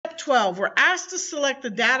12, we're asked to select the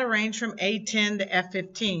data range from A10 to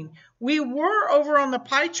F15. We were over on the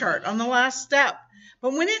pie chart on the last step,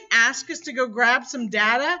 but when it asks us to go grab some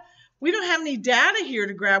data, we don't have any data here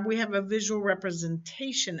to grab. We have a visual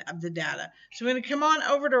representation of the data. So we're going to come on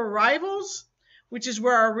over to Arrivals, which is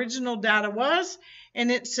where our original data was,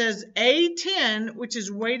 and it says A10, which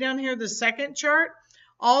is way down here, the second chart,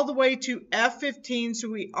 all the way to F15. So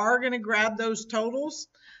we are going to grab those totals,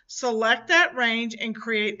 select that range, and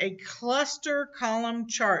create a cluster column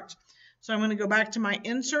chart. So I'm going to go back to my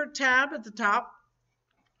Insert tab at the top.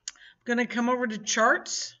 I'm going to come over to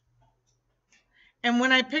Charts. And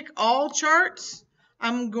when I pick all charts,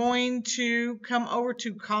 I'm going to come over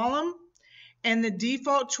to Column. And the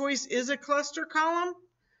default choice is a cluster column.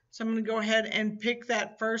 So I'm going to go ahead and pick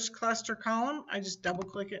that first cluster column. I just double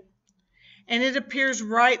click it. And it appears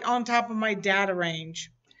right on top of my data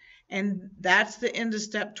range. And that's the end of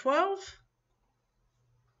step 12.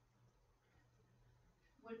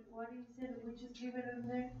 What you said, we just leave it in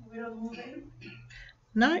there? We don't move it?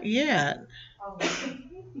 Not yet. Oh.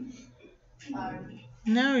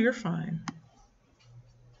 No, you're fine.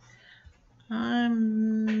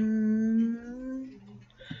 I'm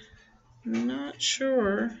not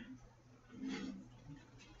sure.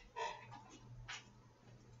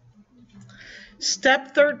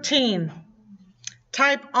 Step 13.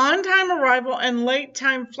 Type on-time arrival and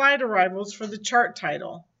late-time flight arrivals for the chart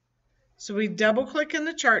title. So we double-click in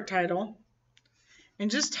the chart title and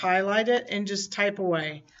just highlight it and just type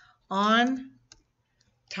away. On,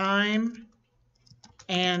 time,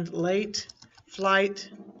 and late flight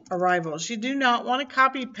arrivals. You do not want to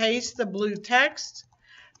copy-paste the blue text.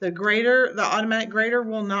 The grader, the automatic grader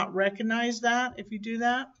will not recognize that if you do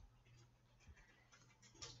that.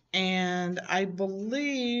 And I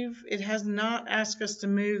believe it has not asked us to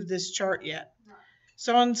move this chart yet.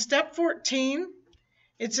 So on step 14,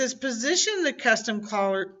 it says position the custom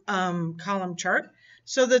column chart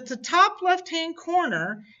so that the top left-hand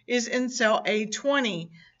corner is in cell A20.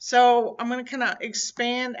 So I'm going to kind of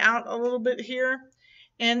expand out a little bit here.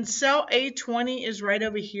 And cell A20 is right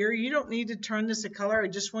over here. You don't need to turn this a color. I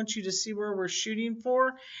just want you to see where we're shooting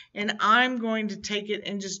for. And I'm going to take it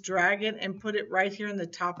and just drag it and put it right here in the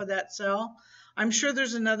top of that cell. I'm sure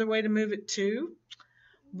there's another way to move it too,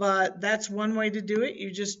 but that's one way to do it.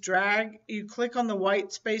 You just drag, you click on the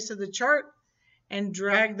white space of the chart and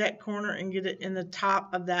drag that corner and get it in the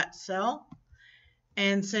top of that cell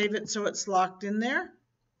and save it so it's locked in there.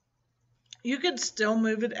 You could still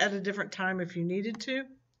move it at a different time if you needed to.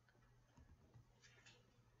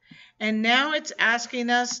 And now it's asking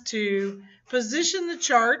us to position the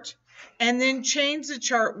chart and then change the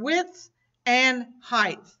chart width and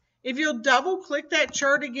height. If you'll double click that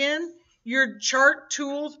chart again, your chart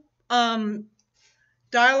tools dialog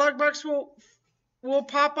box will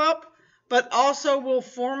pop up, but also will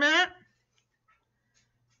format.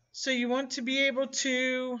 So you want to be able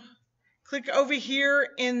to click over here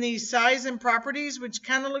in the size and properties, which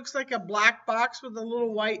kind of looks like a black box with a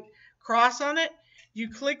little white cross on it.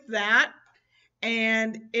 You click that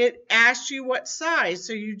and it asks you what size.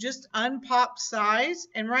 So you just unpop size.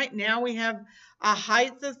 And right now we have a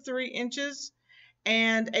height of 3 inches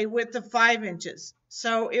and a width of 5 inches.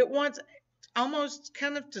 So it wants almost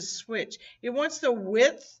kind of to switch. It wants the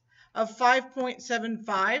width of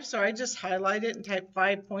 5.75. So I just highlight it and type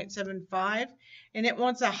 5.75. And it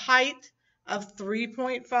wants a height of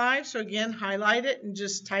 3.5. So again, highlight it and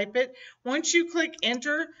just type it. Once you click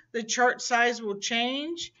enter, the chart size will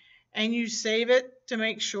change and you save it to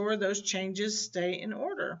make sure those changes stay in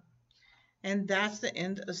order. And that's the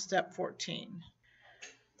end of step 14.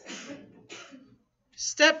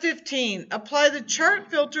 Step 15, apply the chart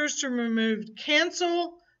filters to remove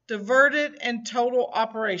cancel, diverted, and total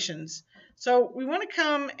operations. So we want to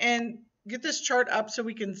come and get this chart up so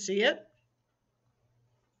we can see it.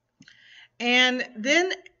 And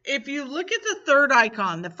then if you look at the third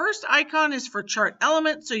icon, the first icon is for chart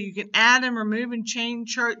elements, so you can add and remove and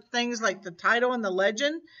change chart things like the title and the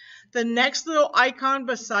legend. The next little icon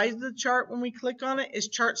besides the chart when we click on it is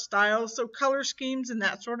chart styles, so color schemes and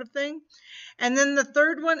that sort of thing. And then the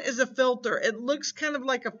third one is a filter. It looks kind of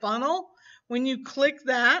like a funnel. When you click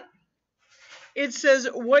that, it says,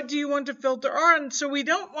 what do you want to filter on? So we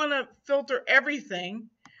don't want to filter everything.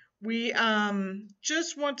 We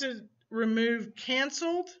just want to remove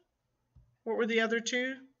canceled. What were the other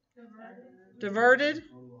two? Diverted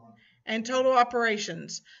and total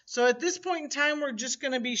operations. So at this point in time, we're just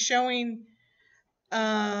going to be showing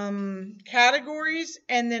categories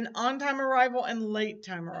and then on-time arrival and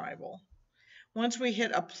late-time arrival. Once we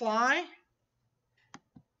hit apply,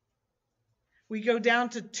 we go down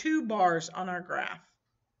to 2 bars on our graph.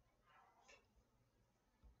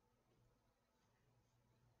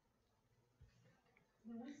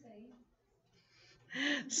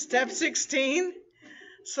 Step 16,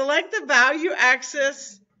 select the value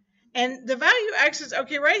axis. And the value axis,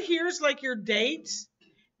 okay, right here is like your dates.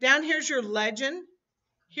 Down here's your legend.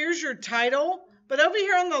 Here's your title. But over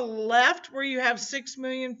here on the left where you have 6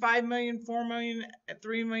 million, 5 million, 4 million,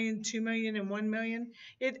 3 million, 2 million, and 1 million,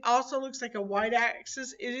 it also looks like a white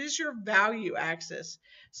axis. It is your value axis.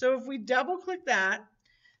 So if we double click that,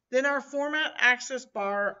 then our format access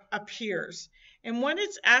bar appears. And what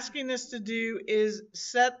it's asking us to do is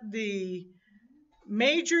set the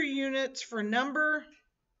major units for number,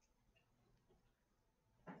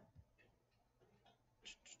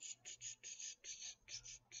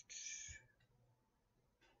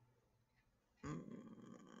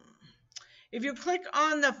 if you click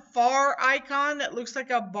on the far icon that looks like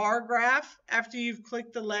a bar graph after you've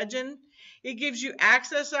clicked the legend, it gives you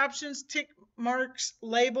access options, tick marks,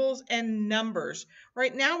 labels, and numbers.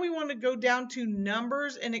 Right now we want to go down to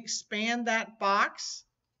numbers and expand that box.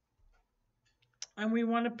 And we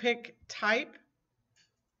want to pick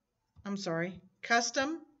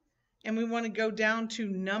custom, and we want to go down to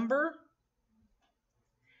number.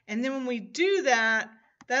 And then when we do that,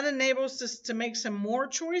 that enables us to make some more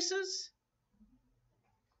choices.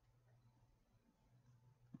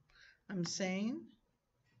 I'm saying,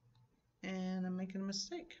 and I'm making a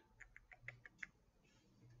mistake.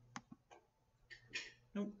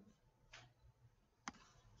 Nope.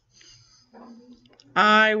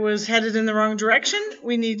 I was headed in the wrong direction.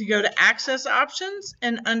 We need to go to Access Options,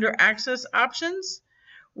 and under Access Options,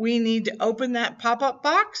 we need to open that pop-up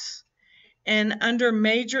box. And under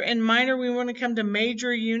Major and Minor, we want to come to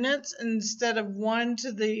Major Units. Instead of 1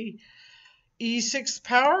 to the E6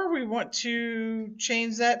 power, we want to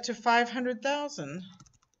change that to 500,000.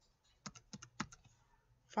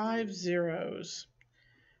 5 zeros.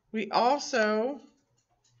 We also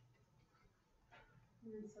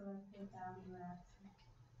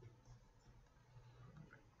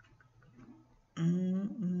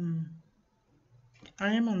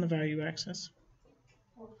I am on the value axis.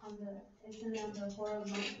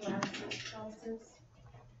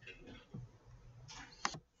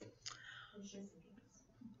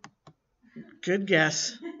 Good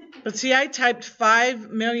guess. But see, I typed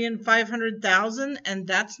 5,500,000, and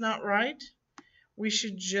that's not right. We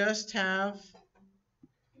should just have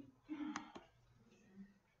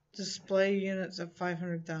display units of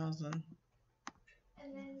 500,000. And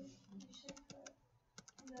then you should put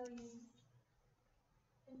millions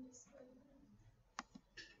in display units.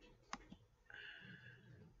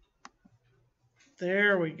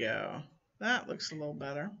 There we go. That looks a little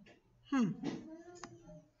better.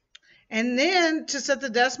 And then to set the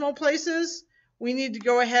decimal places, we need to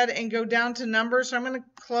go ahead and go down to number. So I'm going to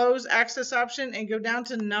close access option and go down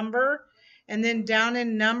to number. And then down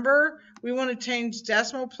in number, we want to change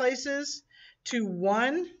decimal places to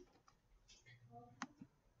 1,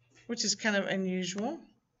 which is kind of unusual.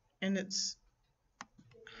 And it's,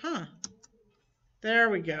 there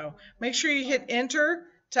we go. Make sure you hit enter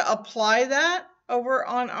to apply that over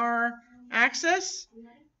on our axis.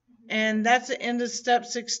 And that's the end of step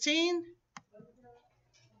 16.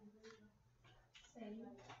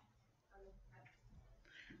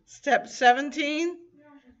 Step 17,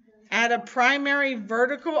 add a primary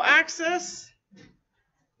vertical axis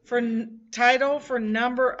for title for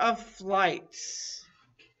number of flights.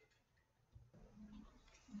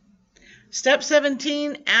 Step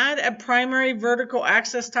 17, add a primary vertical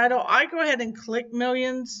axis title. I go ahead and click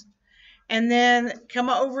millions and then come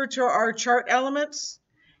over to our chart elements.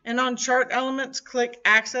 And on chart elements, click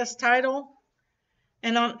access title.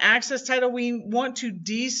 And on access title, we want to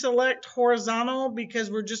deselect horizontal because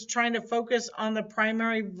we're just trying to focus on the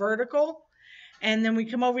primary vertical. And then we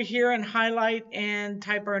come over here and highlight and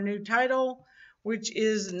type our new title, which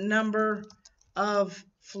is number of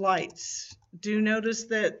flights. Do notice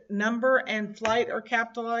that number and flight are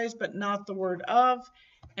capitalized, but not the word of.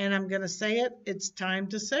 And I'm going to say it. It's time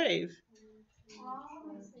to save.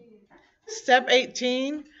 Step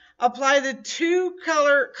 18, apply the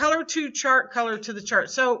color to chart color to the chart.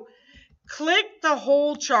 So click the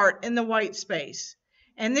whole chart in the white space.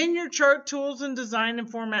 And then your chart tools and design and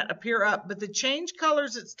format appear up. But the change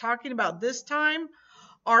colors it's talking about this time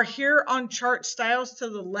are here on chart styles to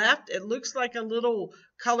the left. It looks like a little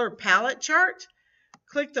color palette chart.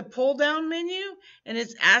 Click the pull down menu and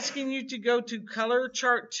it's asking you to go to color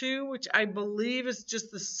chart 2, which I believe is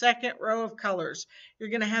just the second row of colors. You're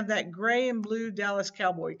going to have that gray and blue Dallas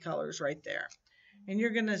Cowboy colors right there. And you're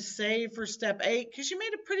going to save for step 8 because you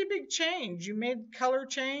made a pretty big change. You made color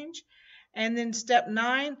change. And then step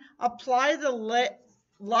 9, apply the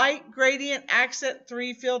light gradient accent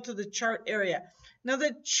 3 fill to the chart area. Now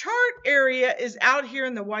the chart area is out here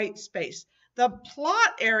in the white space. The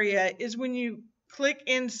plot area is when you click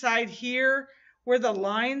inside here where the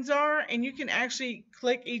lines are, and you can actually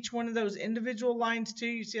click each one of those individual lines too.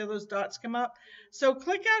 You see how those dots come up? So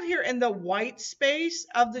click out here in the white space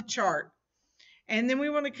of the chart. And then we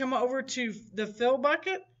want to come over to the fill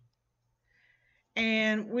bucket,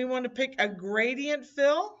 and we want to pick a gradient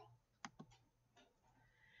fill,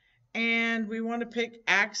 and we want to pick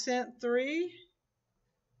accent 3.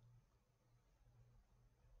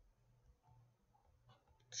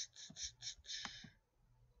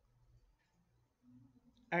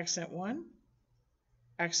 Accent 1,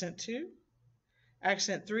 accent 2,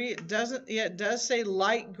 accent 3. It does say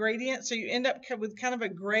light gradient, so you end up with kind of a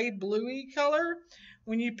gray bluey color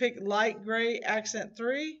when you pick light gray accent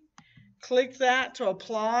 3. Click that to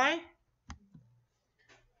apply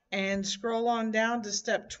and scroll on down to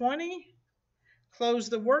step 20. Close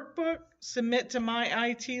the workbook, submit to my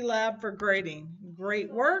IT lab for grading. Great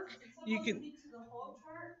work. You can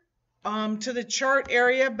to the chart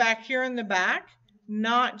area back here in the back,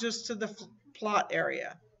 not just to the plot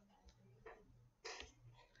area.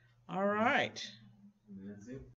 All right.